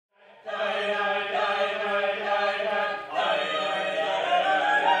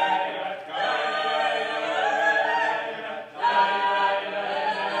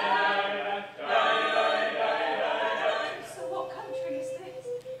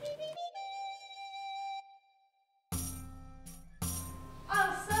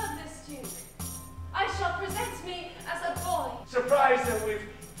surprise her with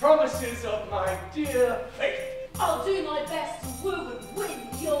promises of my dear faith. I'll do my best to woo and win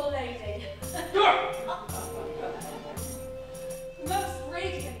your lady. Most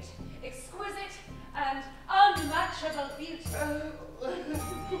radiant, exquisite, and unmatchable beauty.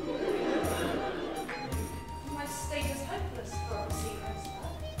 My state is hopeless for a receiver, sir.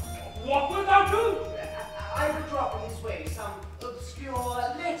 What wilt thou do? I would drop in his way some obscure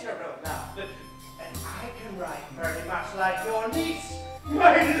letter of love, and I can write very much like your niece.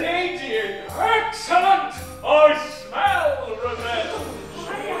 My lady, excellent! I smell revenge.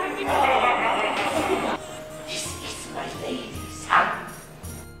 This is my lady's son.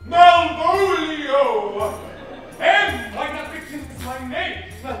 Malvolio! M, why not begin with my name?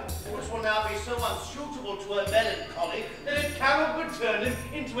 Which will now be so unsuitable to a melancholy that it cannot but turn it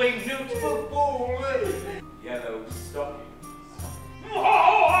into a note for